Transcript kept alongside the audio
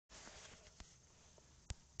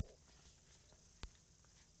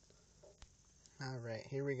Alright,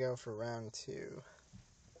 here we go for round two.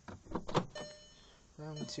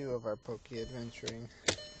 Round two of our Pokéadventuring.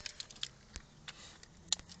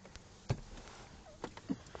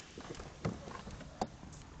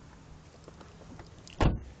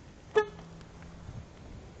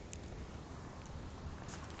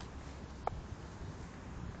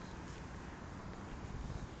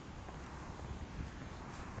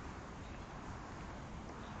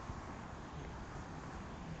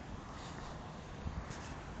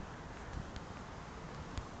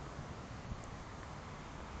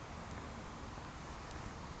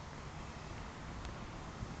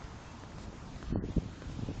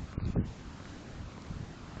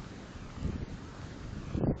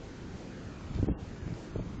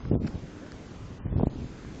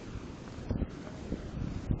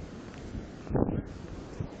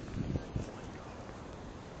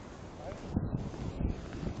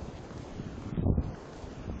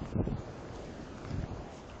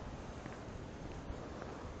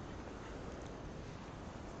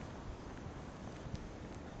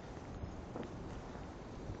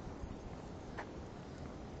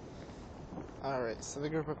 Alright, so the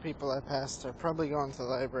group of people I passed are probably going to the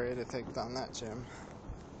library to take down that gym.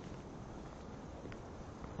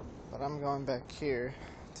 But I'm going back here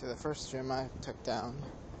to the first gym I took down.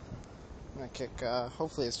 I'm gonna kick,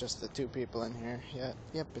 hopefully it's just the two people in here.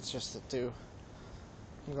 Yep, it's just the two.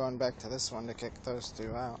 I'm going back to this one to kick those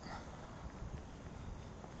two out.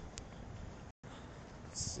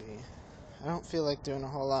 Let's see. I don't feel like doing a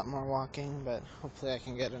whole lot more walking, but hopefully I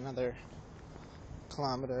can get another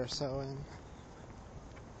kilometer or so in.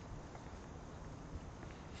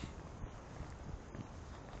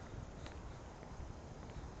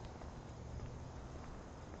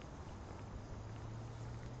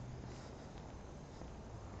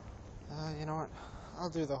 You know what? I'll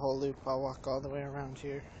do the whole loop. I'll walk all the way around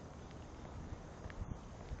here.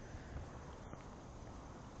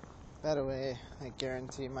 That way, I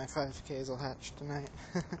guarantee my 5Ks will hatch tonight.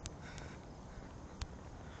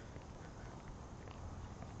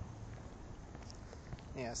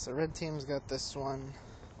 Yeah, so red team's got this one.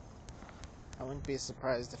 I wouldn't be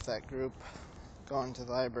surprised if that group going to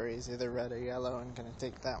the library is either red or yellow and gonna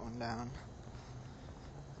take that one down.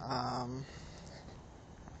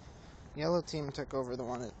 Yellow team took over the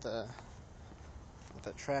one at the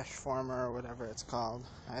trash former or whatever it's called.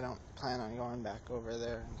 I don't plan on going back over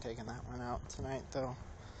there and taking that one out tonight though.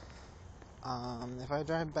 If I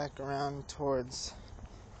drive back around towards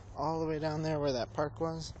all the way down there where that park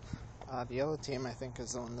was, the yellow team I think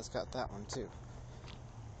is the one that's got that one too.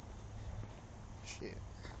 Shit.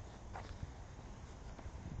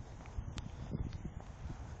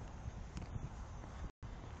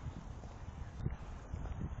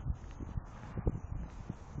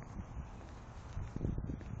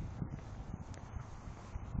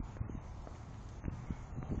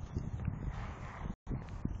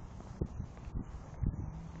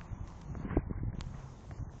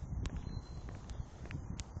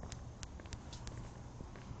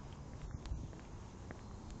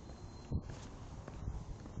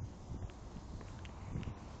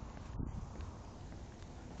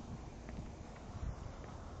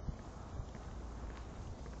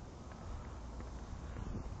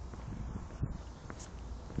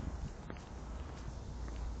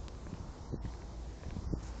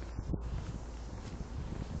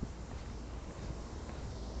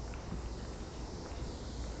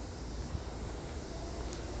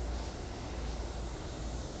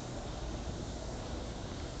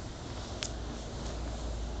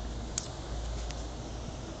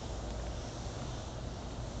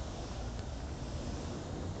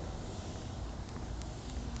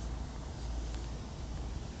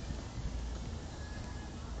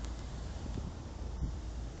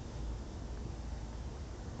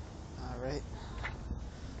 Alright,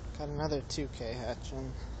 got another 2K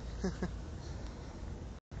hatching.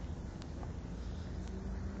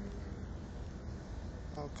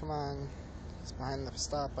 Oh, come on. He's behind the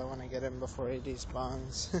stop. I want to get him before he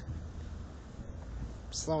despawns.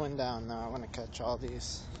 Slowing down now. I want to catch all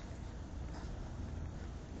these.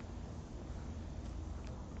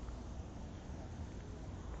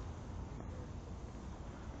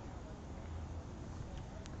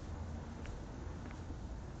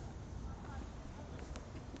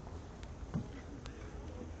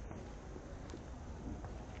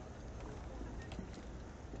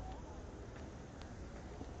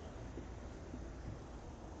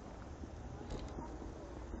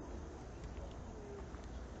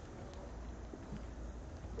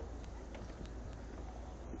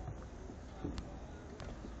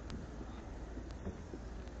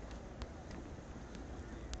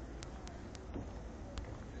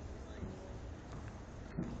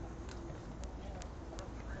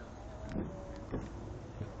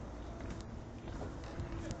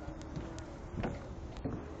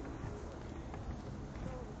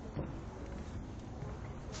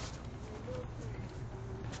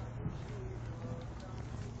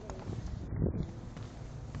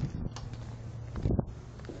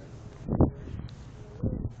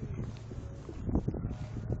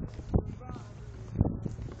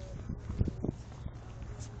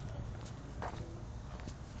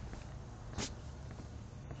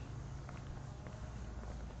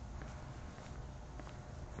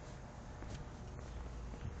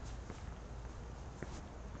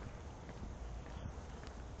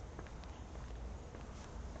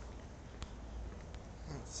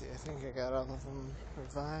 see, I think I got all of them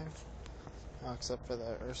revived. Oh, except for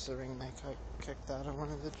the Ursa ring they kicked out of one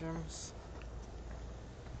of the gyms.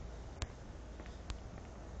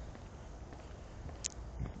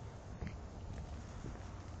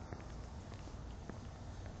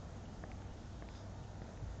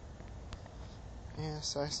 Yeah,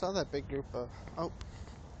 so I saw that big group of... Oh,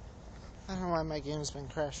 I don't know why my game's been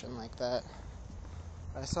crashing like that.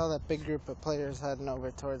 I saw that big group of players heading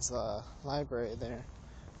over towards the library there.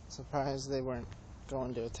 Surprised they weren't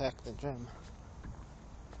going to attack the gym.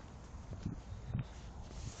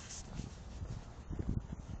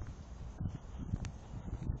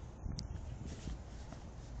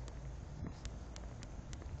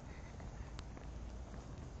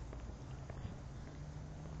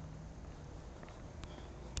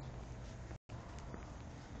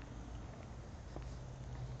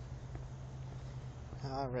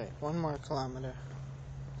 Alright, 1 more kilometer.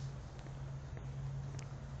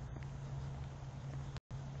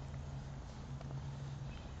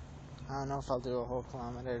 I don't know if I'll do a whole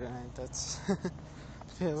kilometer tonight. That's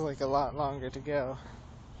feels like a lot longer to go.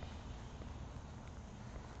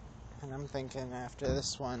 And I'm thinking after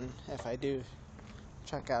this one, if I do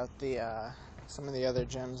check out the some of the other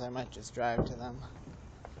gyms, I might just drive to them.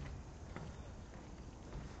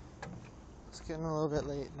 It's getting a little bit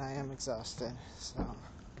late and I am exhausted, so...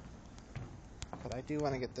 But I do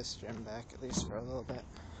want to get this gym back, at least for a little bit.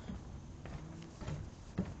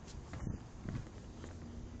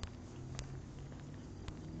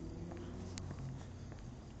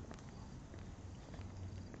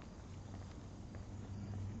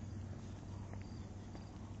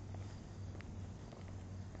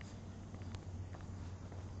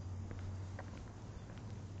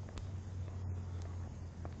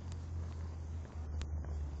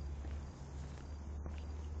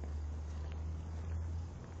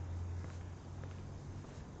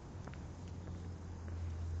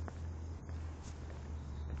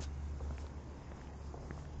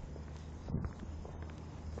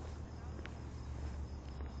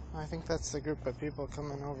 I think that's the group of people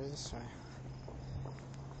coming over this way.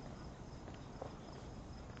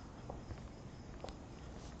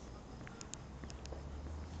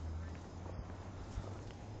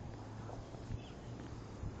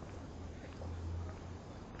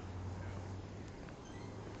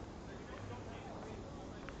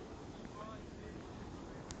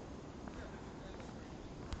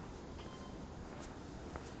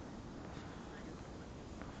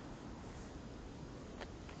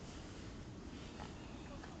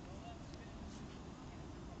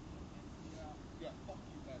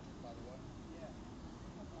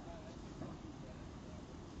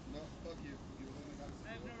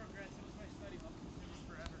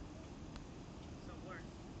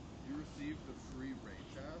 The free raid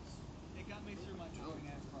chats. It got me through my jumping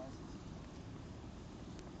ass classes.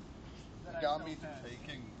 It got me through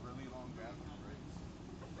taking really long bathroom breaks.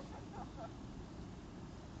 It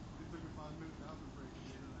took me 5 minute bathroom break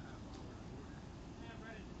and 8.5 hours. Yeah, I'm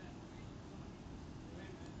ready to that.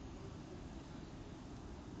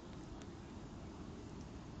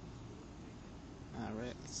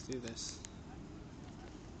 Alright, let's do this.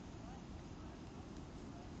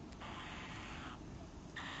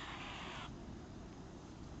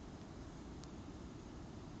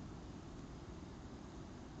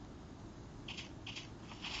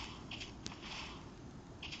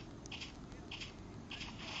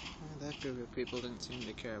 That group of people didn't seem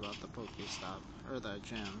to care about the Pokestop, or the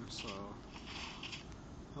gym, so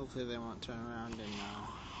hopefully they won't turn around and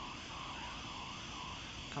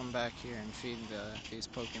come back here and feed these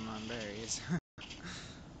Pokemon berries.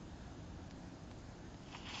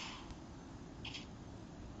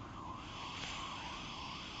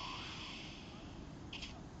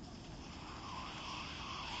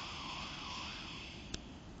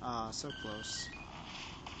 So close.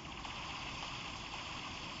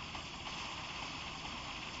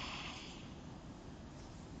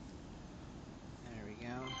 There we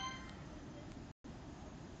go.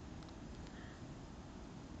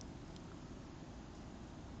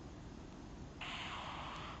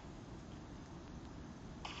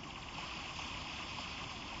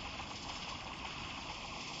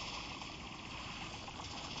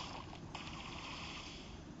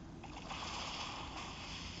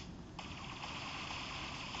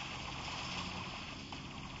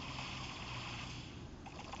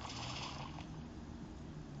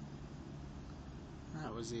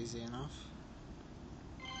 That was easy enough.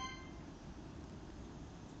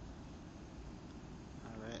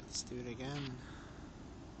 Alright, let's do it again.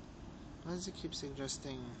 Why does it keep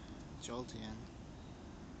suggesting Jolteon?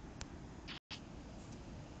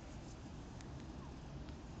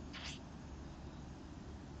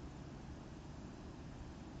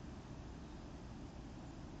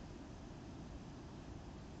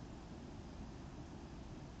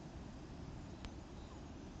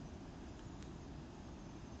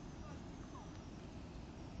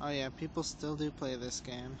 Oh yeah, people still do play this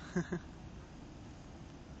game.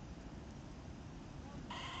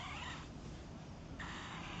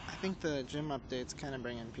 I think the gym update's kind of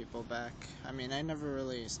bringing people back. I mean, I never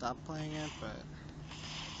really stopped playing it, but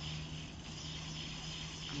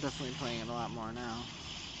I'm definitely playing it a lot more now.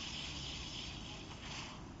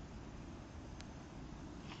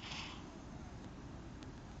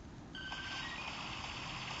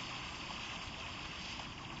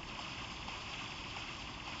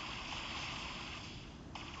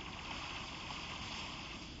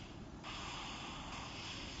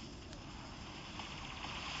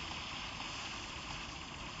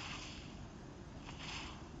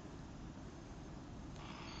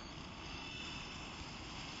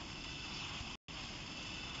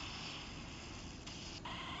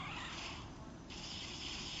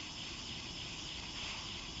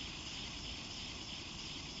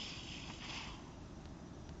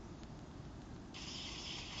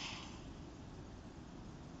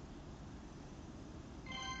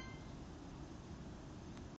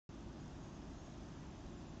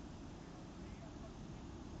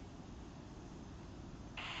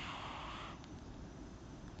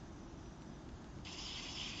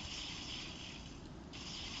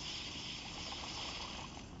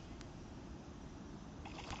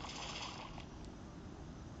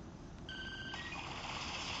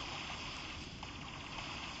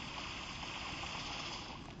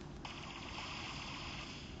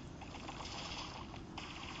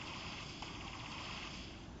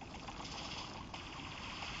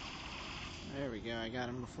 There we go, I got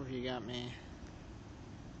him before he got me.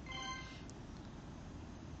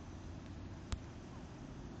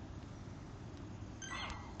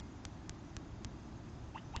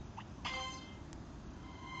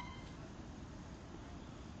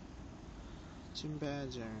 Gym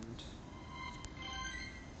badge earned.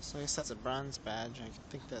 So I guess that's a bronze badge. I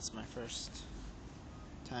think that's my first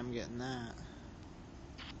time getting that.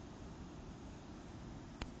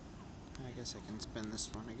 I guess I can spin this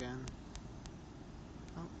one again.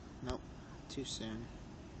 Oh, nope, too soon.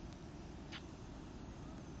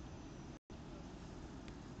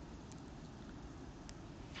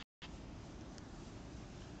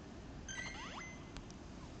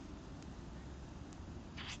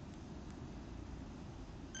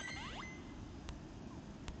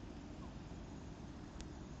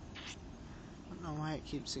 I don't know why it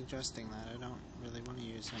keeps suggesting that. I don't really want to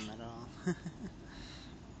use him at all.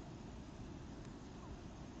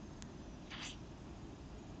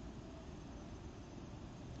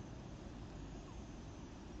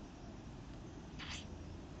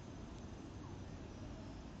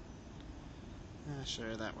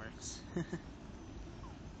 Sure, that works.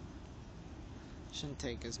 Shouldn't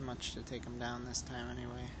take as much to take him down this time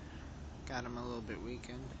anyway. Got him a little bit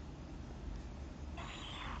weakened.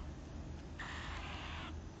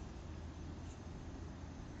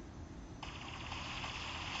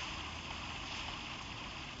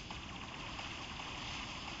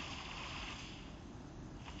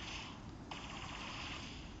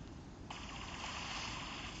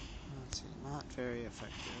 Let's see, not very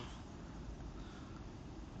effective.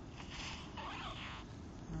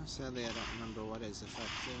 Well, sadly, I don't remember what is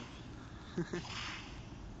effective.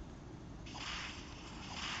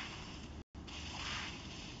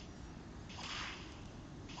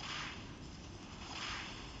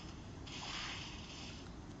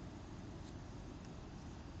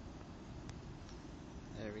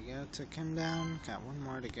 There we go, took him down. Got one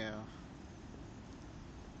more to go.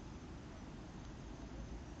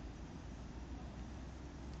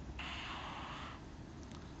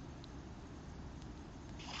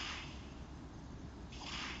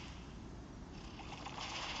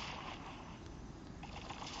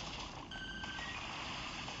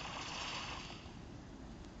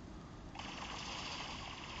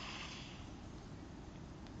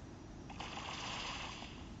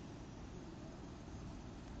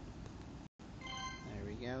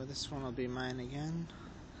 Go. This one will be mine again.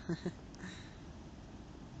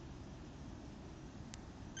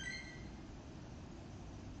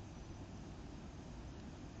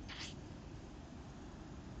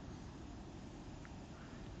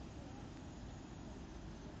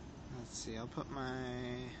 Let's see, I'll put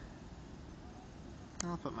my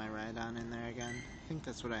ride on in there again. I think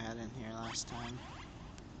that's what I had in here last time.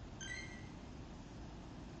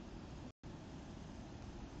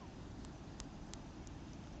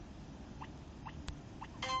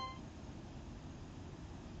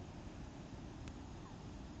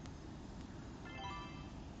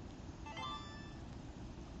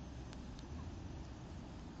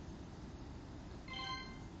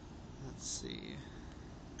 Let's see.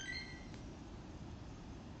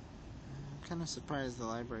 kind of surprised the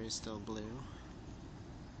library is still blue.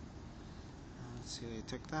 Let's see, they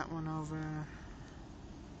took that one over.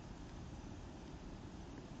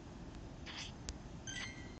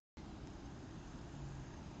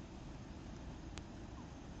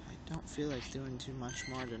 I don't feel like doing too much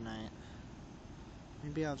more tonight.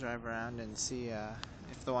 Maybe I'll drive around and see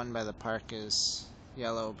if the one by the park is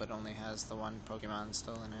yellow but only has the one Pokemon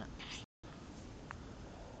still in it.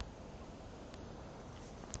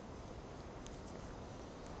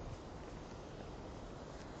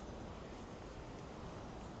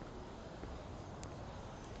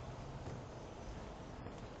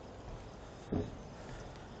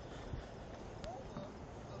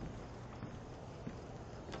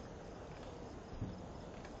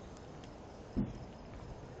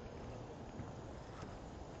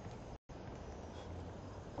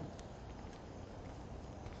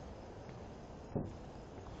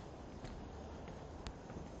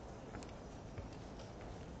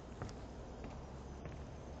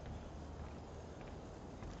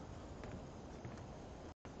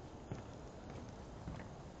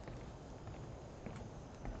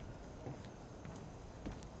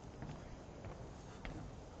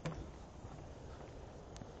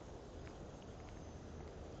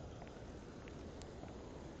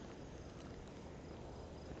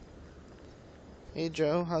 Hey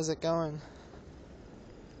Joe, how's it going?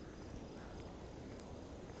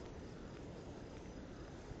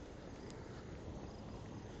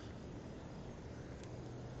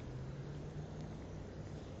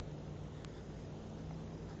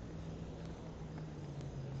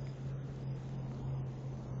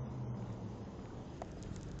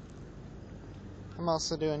 I'm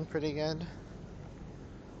also doing pretty good.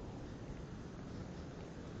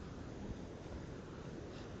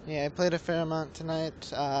 Yeah, I played a fair amount tonight.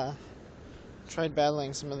 Tried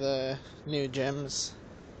battling some of the new gyms.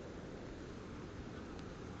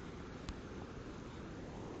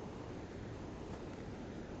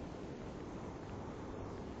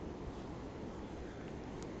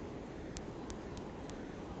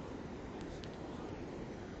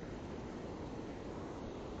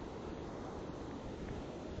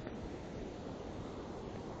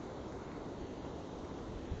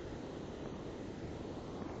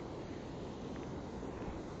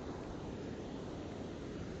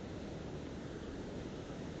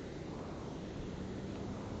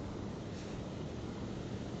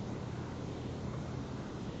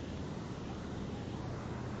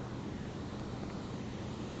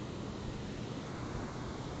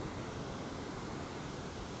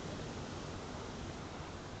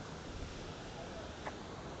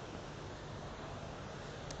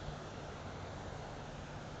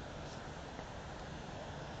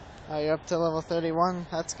 Oh, you're up to level 31?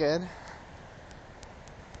 That's good.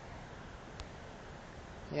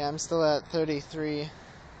 Yeah, I'm still at 33.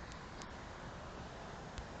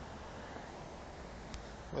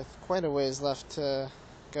 With quite a ways left to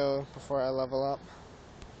go before I level up.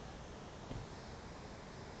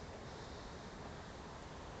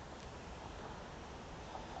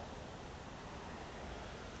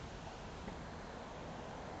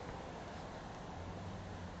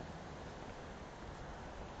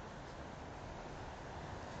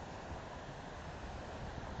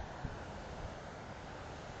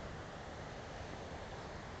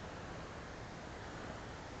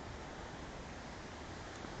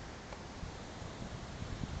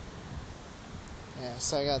 Yeah,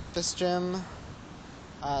 so I got this gym.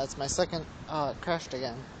 It's my second. Oh, it crashed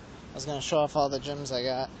again. I was gonna show off all the gyms I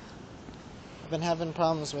got. I've been having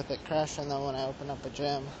problems with it crashing though when I open up a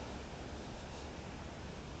gym.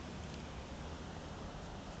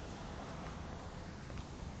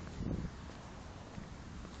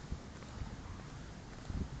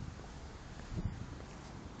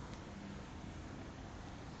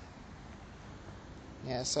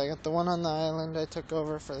 Yeah, so I got the one on the island I took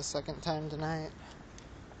over for the second time tonight.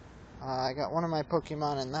 I got one of my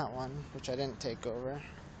Pokemon in that one, which I didn't take over.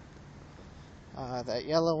 That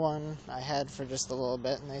yellow one I had for just a little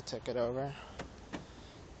bit and they took it over.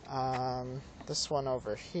 This one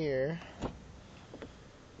over here.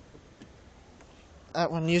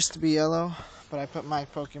 That one used to be yellow, but I put my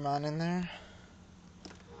Pokemon in there.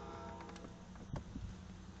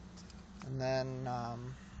 And then,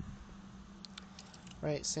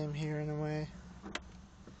 right, same here in a way.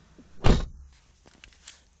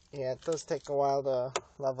 Yeah, it does take a while to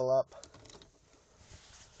level up.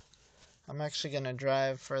 I'm actually going to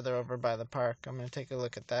drive further over by the park. I'm going to take a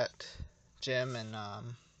look at that gym, and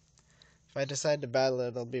if I decide to battle it,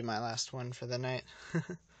 it'll be my last one for the night.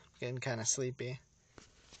 Getting kind of sleepy.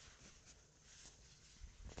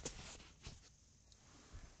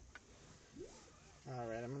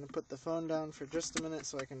 Alright, I'm going to put the phone down for just a minute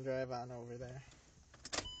so I can drive on over there.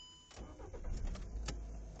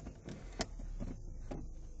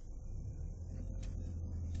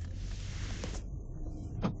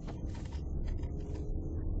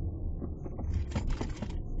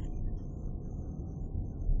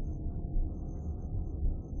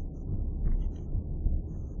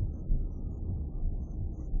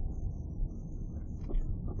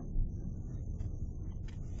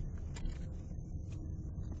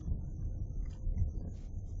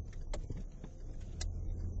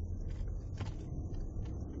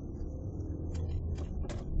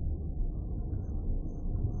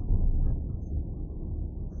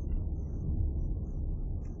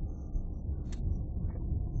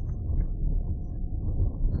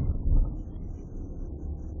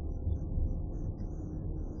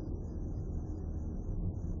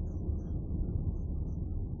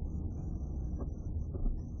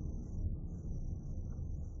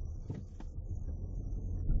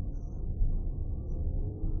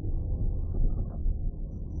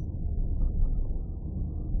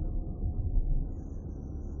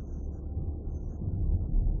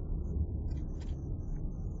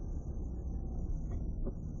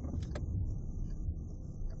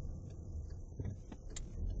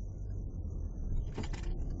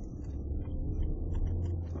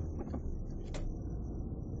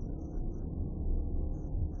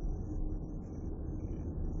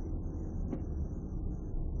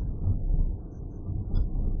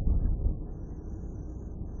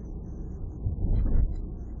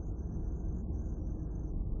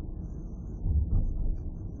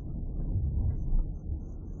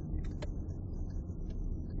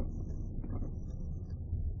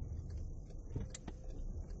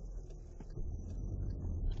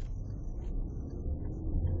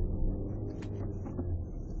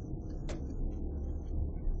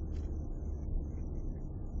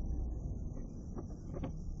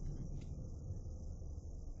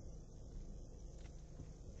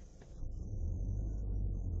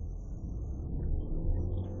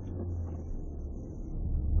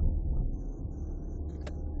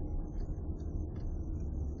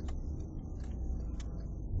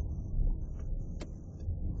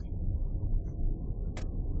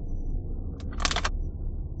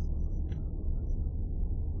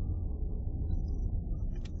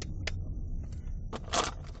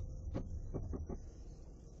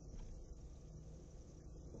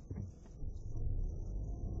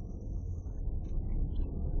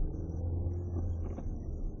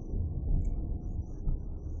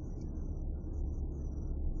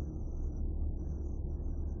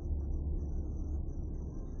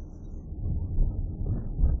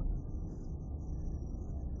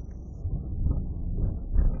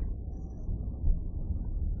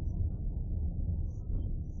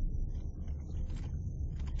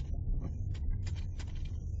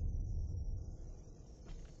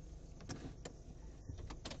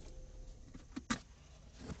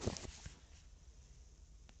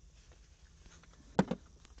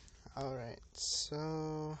 Alright,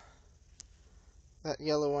 so that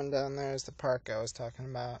yellow one down there is the park I was talking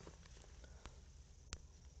about.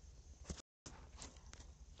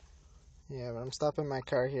 Yeah, but I'm stopping my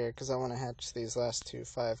car here because I want to hatch these last two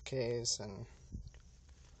 5Ks, and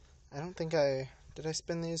I don't think did I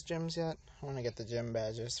spin these gyms yet? I want to get the gym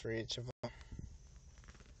badges for each of them.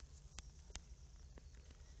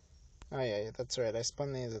 Oh yeah, that's right, I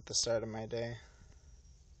spun these at the start of my day.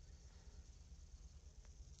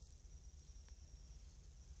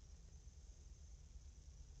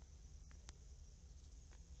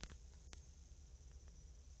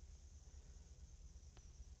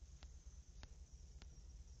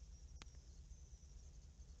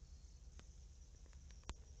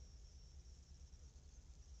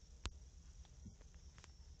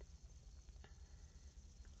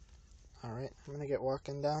 Alright, I'm gonna get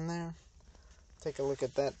walking down there, take a look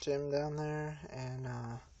at that gym down there, and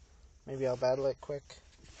maybe I'll battle it quick.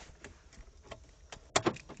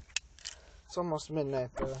 It's almost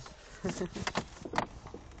midnight though.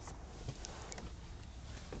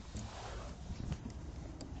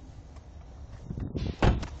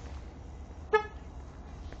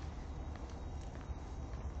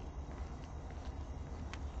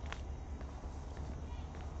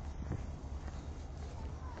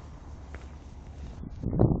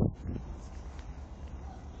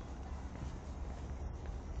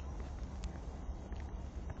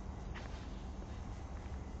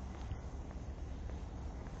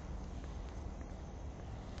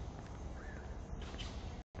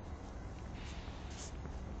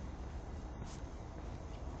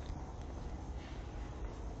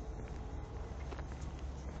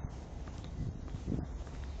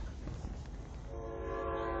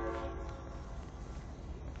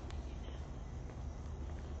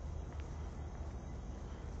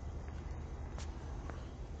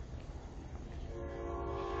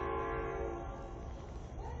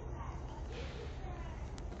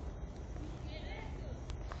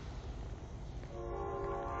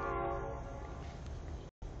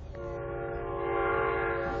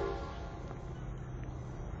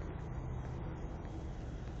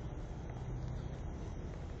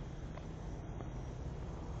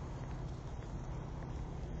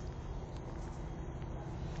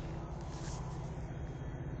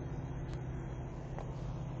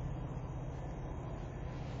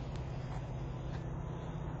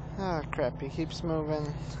 crap, he keeps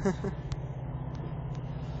moving.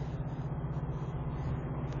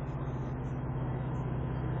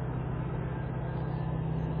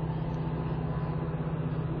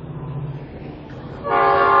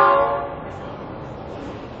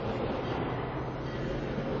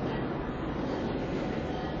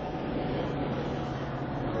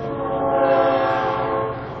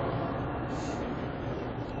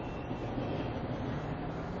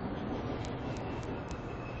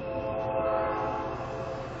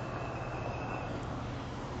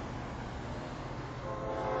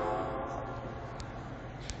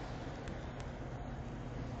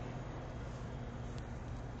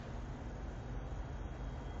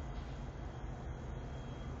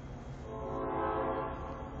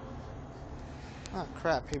 Oh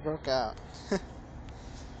crap, he broke out.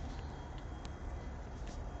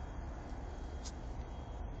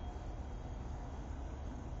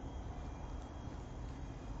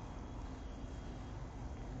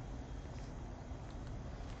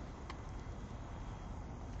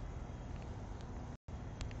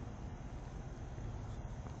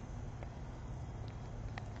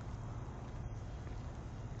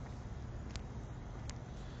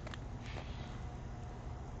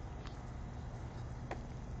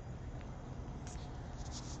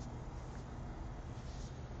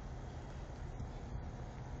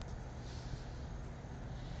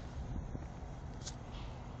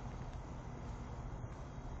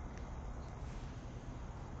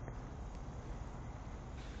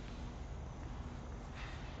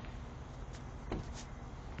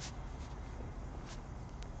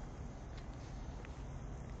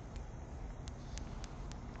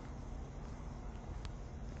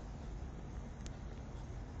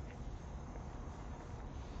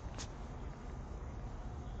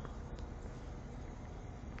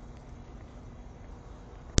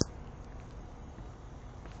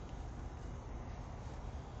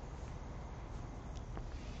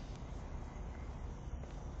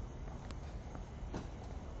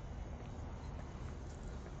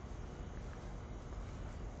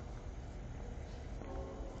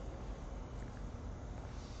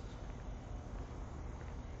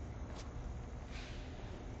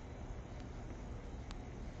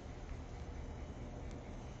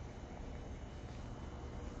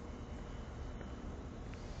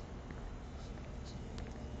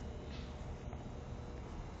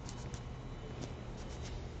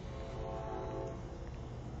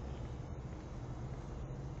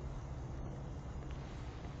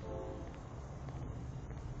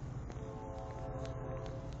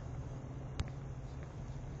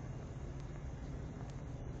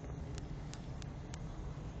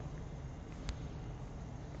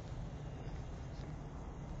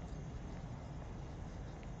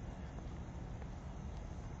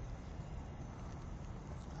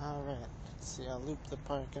 Alright, let's see, I'll loop the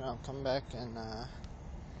park and I'll come back and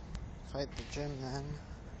fight the gym then.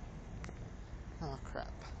 Oh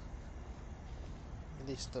crap.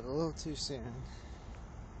 Released it a little too soon.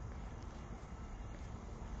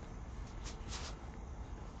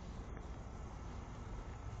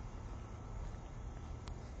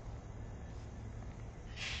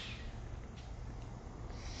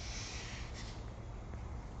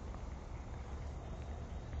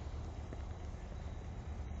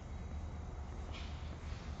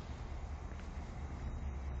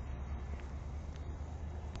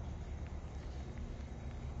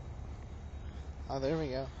 Oh, there we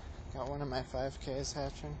go. Got one of my 5Ks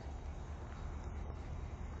hatching.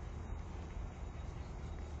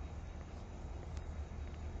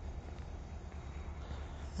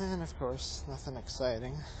 And of course, nothing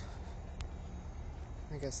exciting.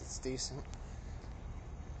 I guess it's decent.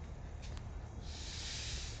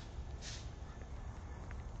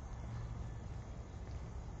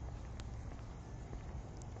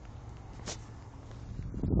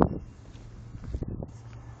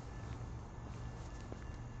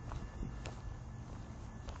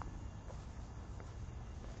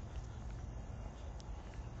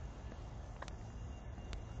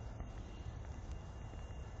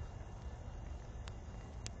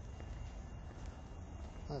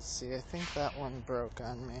 Let's see, I think that one broke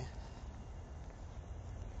on me.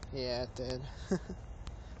 Yeah, it did.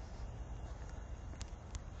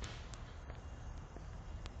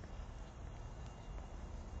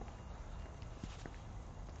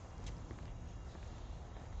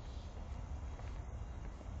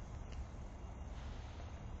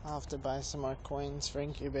 I'll have to buy some more coins for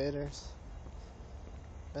incubators.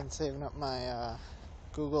 Been saving up my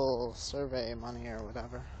Google survey money or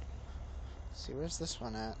whatever. Let's see, where's this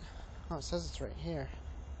one at? Oh, it says it's right here.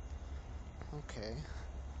 Okay.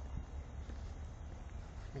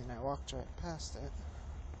 I mean, I walked right past it.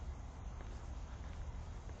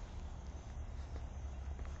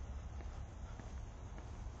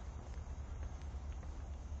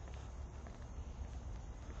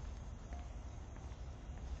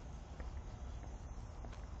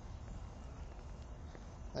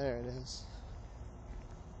 There it is.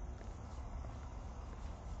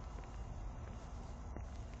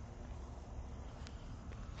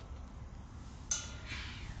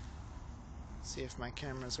 See if my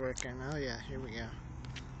camera's working. Oh yeah, here we go.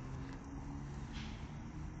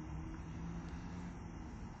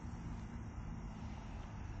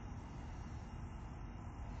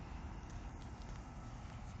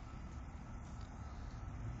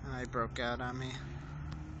 Oh, it broke out on me.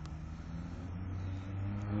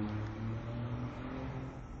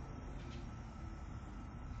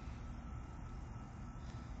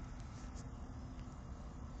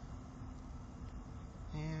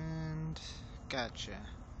 And gotcha.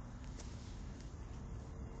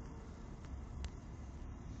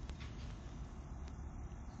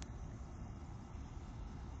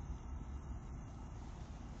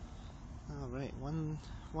 Alright, one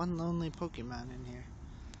lonely Pokemon in here.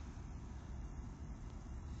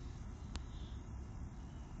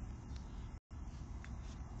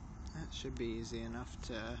 That should be easy enough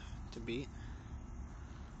to beat.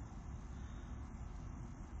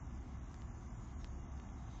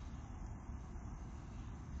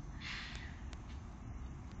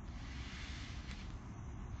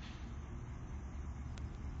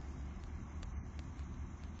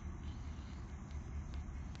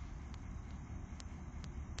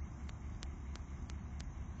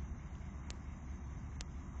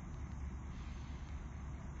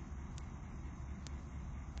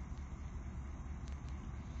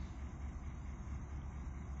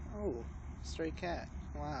 Oh, stray cat.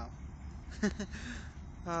 Wow.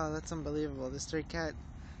 Oh, that's unbelievable. The stray cat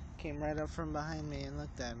came right up from behind me and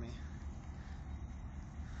looked at me.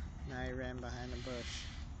 Now he ran behind a bush.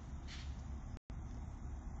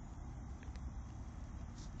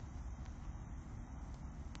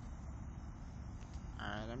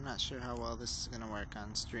 Alright, I'm not sure how well this is going to work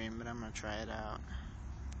on stream, but I'm going to try it out.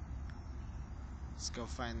 Let's go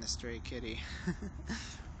find the stray kitty.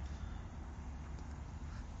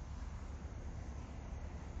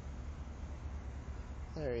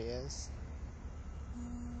 There he is.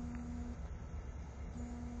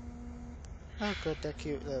 Look at the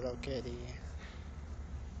cute little kitty.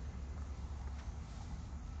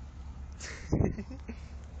 I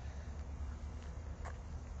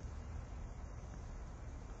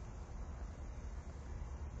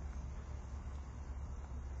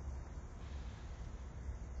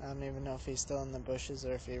don't even know if he's still in the bushes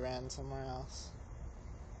or if he ran somewhere else.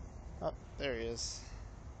 Oh, there he is.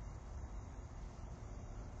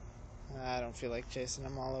 I don't feel like chasing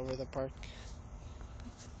him all over the park.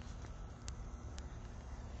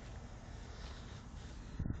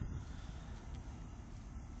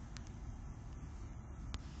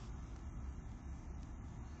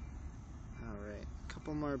 Alright, a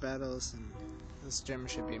couple more battles and this gym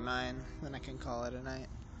should be mine. Then I can call it a night.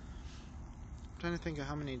 I'm trying to think of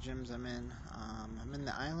how many gyms I'm in. I'm in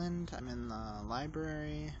the island, I'm in the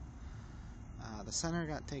library, the center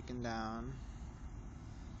got taken down.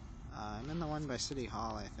 I'm in the one by City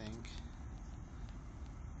Hall, I think.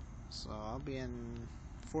 So I'll be in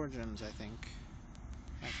 4 gyms, I think,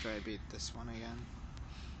 after I beat this one again.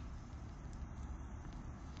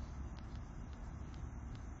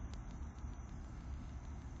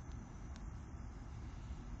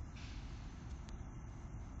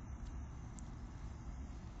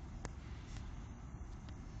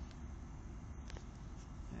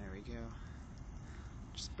 There we go.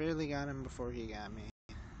 Just barely got him before he got me.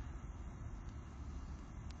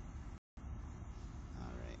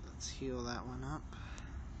 Alright, let's heal that one up.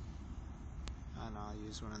 Oh no, I'll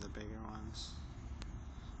use one of the bigger ones.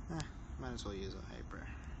 Might as well use a hyper.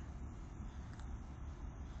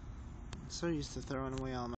 I'm so used to throwing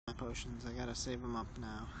away all my potions, I gotta save them up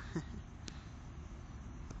now.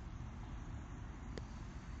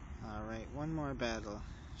 Alright, one more battle.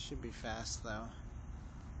 Should be fast though.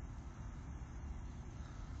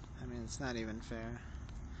 I mean, it's not even fair.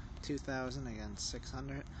 2,000 against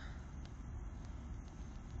 600.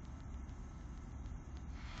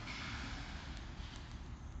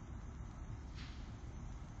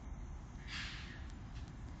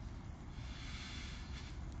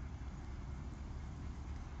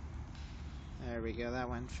 There we go, that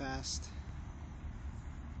went fast.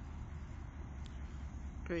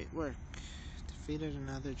 Great work. Defeated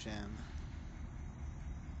another gem.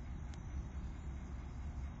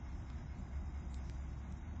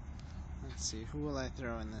 Let's Let's see, who will I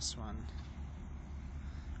throw in this one?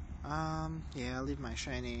 Yeah, I'll leave my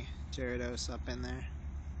shiny Gyarados up in there.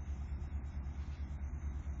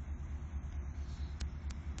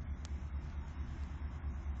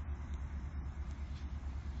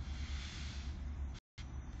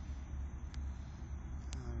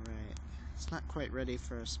 Alright, it's not quite ready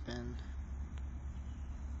for a spin.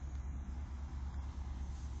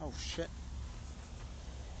 Oh shit.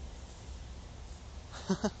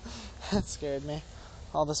 That scared me.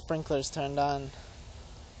 All the sprinklers turned on.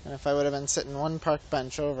 And if I would have been sitting one park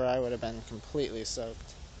bench over, I would have been completely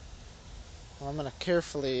soaked. Well, I'm going to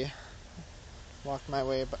carefully walk my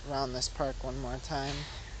way around this park one more time.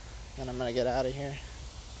 Then I'm going to get out of here.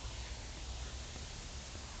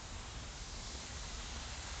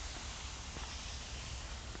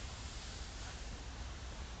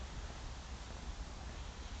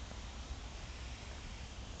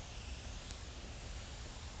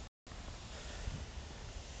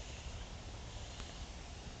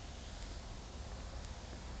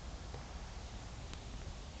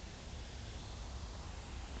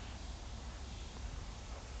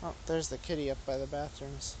 Oh, there's the kitty up by the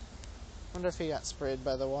bathrooms. Wonder if he got sprayed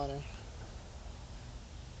by the water.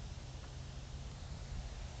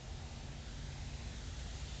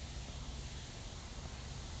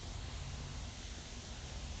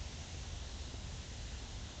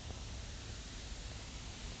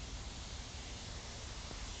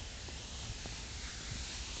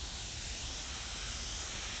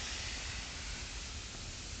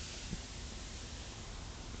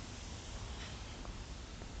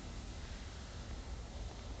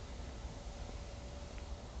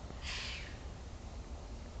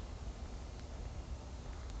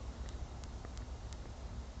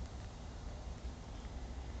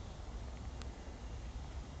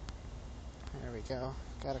 There we go.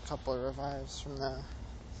 Got a couple of revives from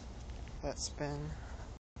that spin.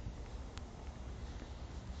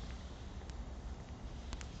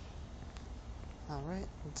 Alright,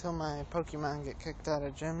 until my Pokemon get kicked out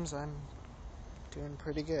of gyms, I'm doing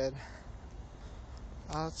pretty good.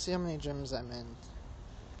 Let's see how many gyms I'm in.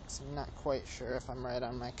 'Cause I'm not quite sure if I'm right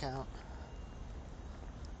on my count.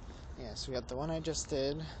 Yeah, so we got the one I just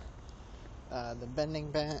did. The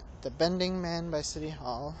Bending Man by City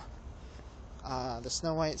Hall. The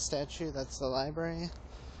Snow White statue, that's the library.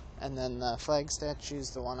 And then the flag statue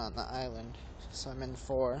is the one on the island. So I'm in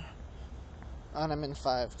 4. Oh, and I'm in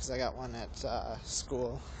 5 because I got one at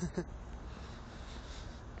school.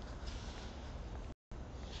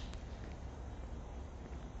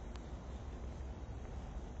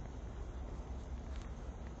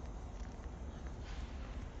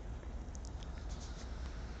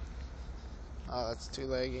 Oh, that's too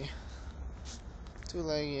leggy. Too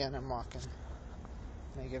leggy and I'm walking.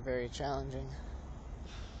 Make it very challenging.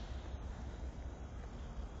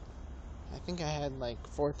 I think I had like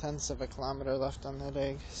 4/10 of a kilometer left on that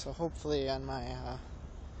egg, so hopefully on my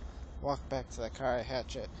walk back to the car I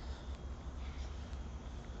hatch it.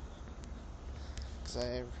 Because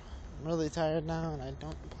I'm really tired now and I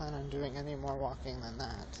don't plan on doing any more walking than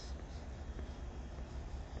that.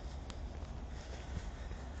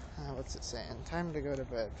 What's it saying? Time to go to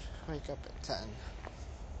bed. Wake up at 10.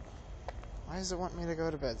 Why does it want me to go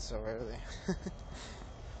to bed so early?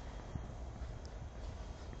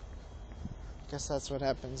 Guess that's what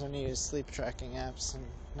happens when you use sleep tracking apps and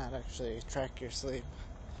not actually track your sleep.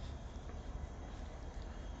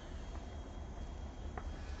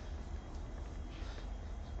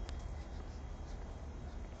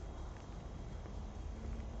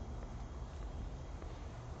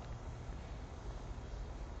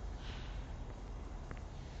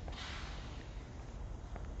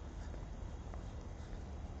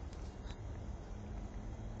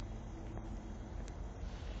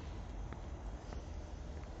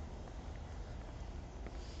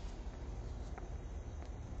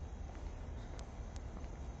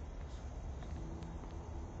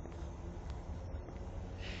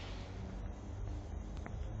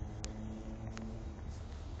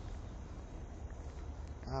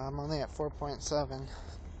 I'm only at 4.7. I'm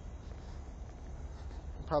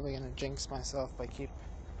probably gonna jinx myself by keep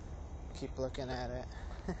looking at it.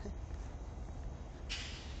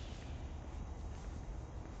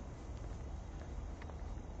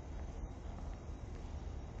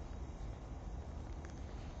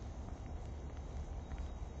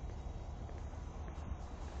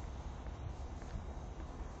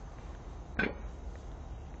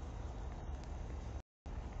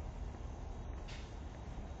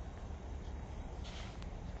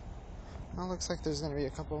 Well, looks like there's gonna be a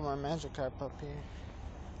couple more Magikarp up here.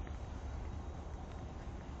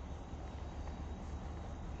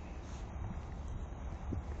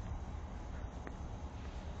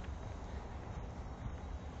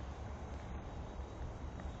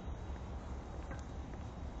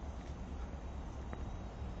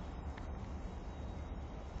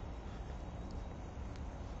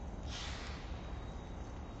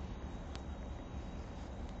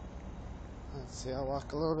 See, I'll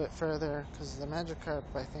walk a little bit further because the Magikarp,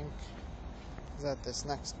 I think, is at this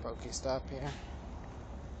next Pokestop here.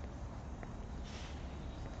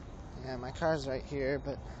 Yeah, my car's right here,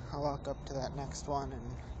 but I'll walk up to that next one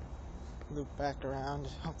and loop back around.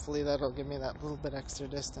 Hopefully that'll give me that little bit extra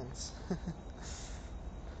distance.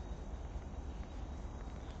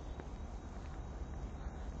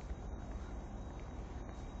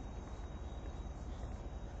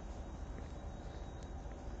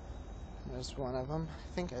 There's one of them.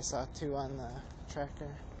 I think I saw two on the tracker.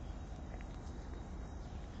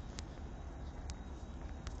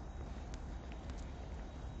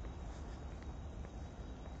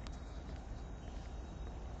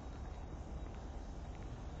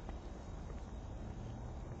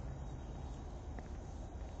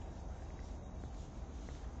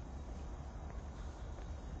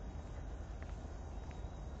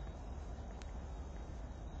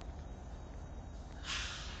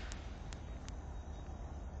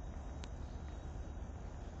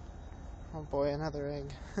 Oh boy, another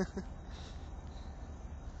egg.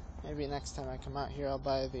 Maybe next time I come out here I'll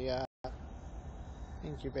buy the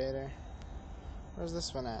incubator. Where's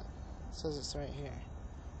this one at? It says it's right here.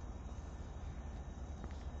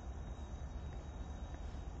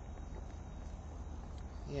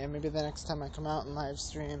 Yeah, maybe the next time I come out and live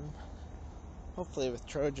stream, hopefully with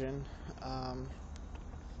Trojan.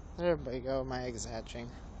 There we go, my egg's hatching.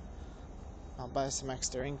 I'll buy some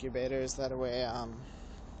extra incubators, that way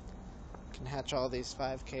can hatch all these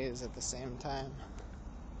 5Ks at the same time.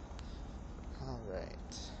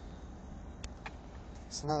 Alright.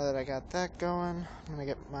 So now that I got that going, I'm gonna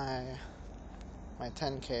get my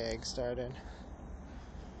 10K egg started.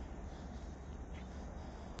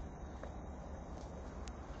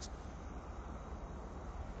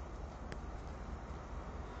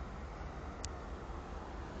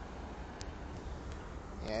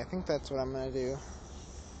 Yeah, I think that's what I'm gonna do.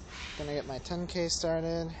 Gonna get my 10K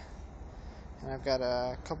started, and I've got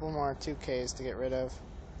a couple more 2Ks to get rid of.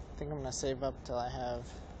 I think I'm gonna save up till I have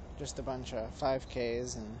just a bunch of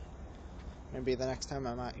 5Ks, and maybe the next time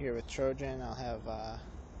I'm out here with Trojan,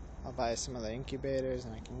 I'll buy some of the incubators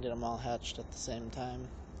and I can get them all hatched at the same time.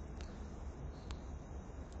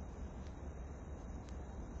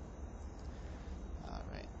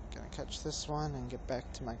 Alright, gonna catch this one and get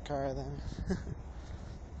back to my car then.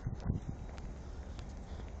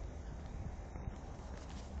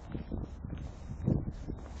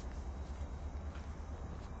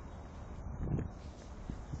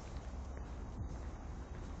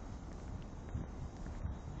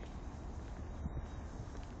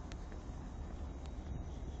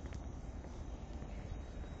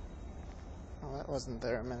 Oh, that wasn't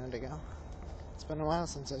there a minute ago. It's been a while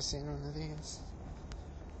since I've seen one of these.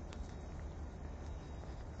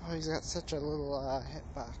 Oh, he's got such a little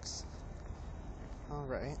hitbox.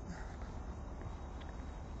 Alright.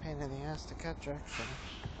 Pain in the ass to catch, actually.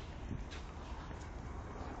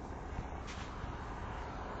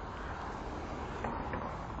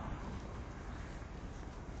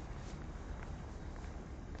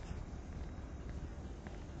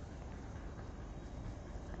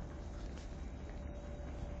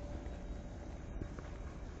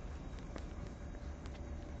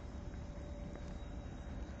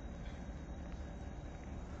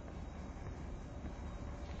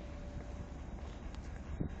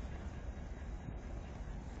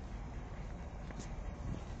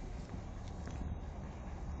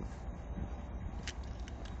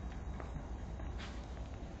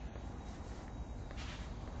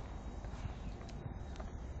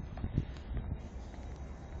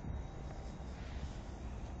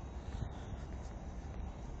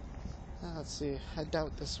 Let's see, I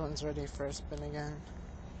doubt this one's ready for a spin again.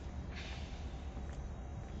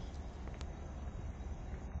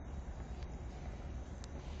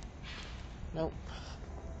 Nope.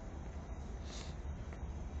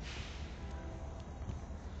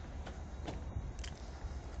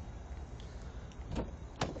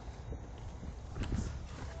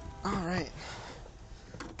 Alright.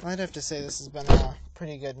 I'd have to say this has been a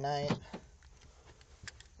pretty good night.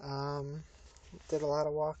 Did a lot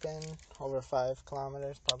of walking, over 5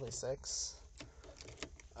 kilometers, probably 6.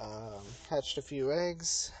 Hatched a few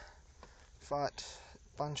eggs, fought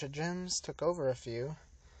a bunch of gyms, took over a few.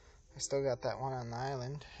 I still got that one on the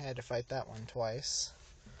island. I had to fight that one twice.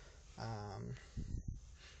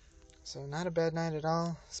 So not a bad night at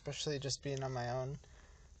all, especially just being on my own.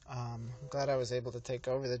 I'm glad I was able to take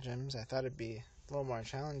over the gyms. I thought it'd be a little more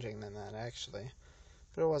challenging than that, actually.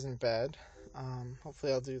 But it wasn't bad.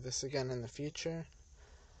 Hopefully I'll do this again in the future.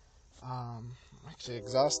 I'm actually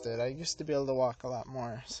exhausted. I used to be able to walk a lot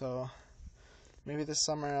more, so maybe this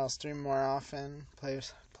summer I'll stream more often, play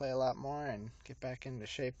a lot more, and get back into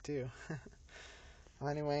shape too. Well,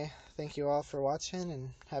 anyway, thank you all for watching, and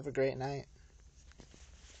have a great night.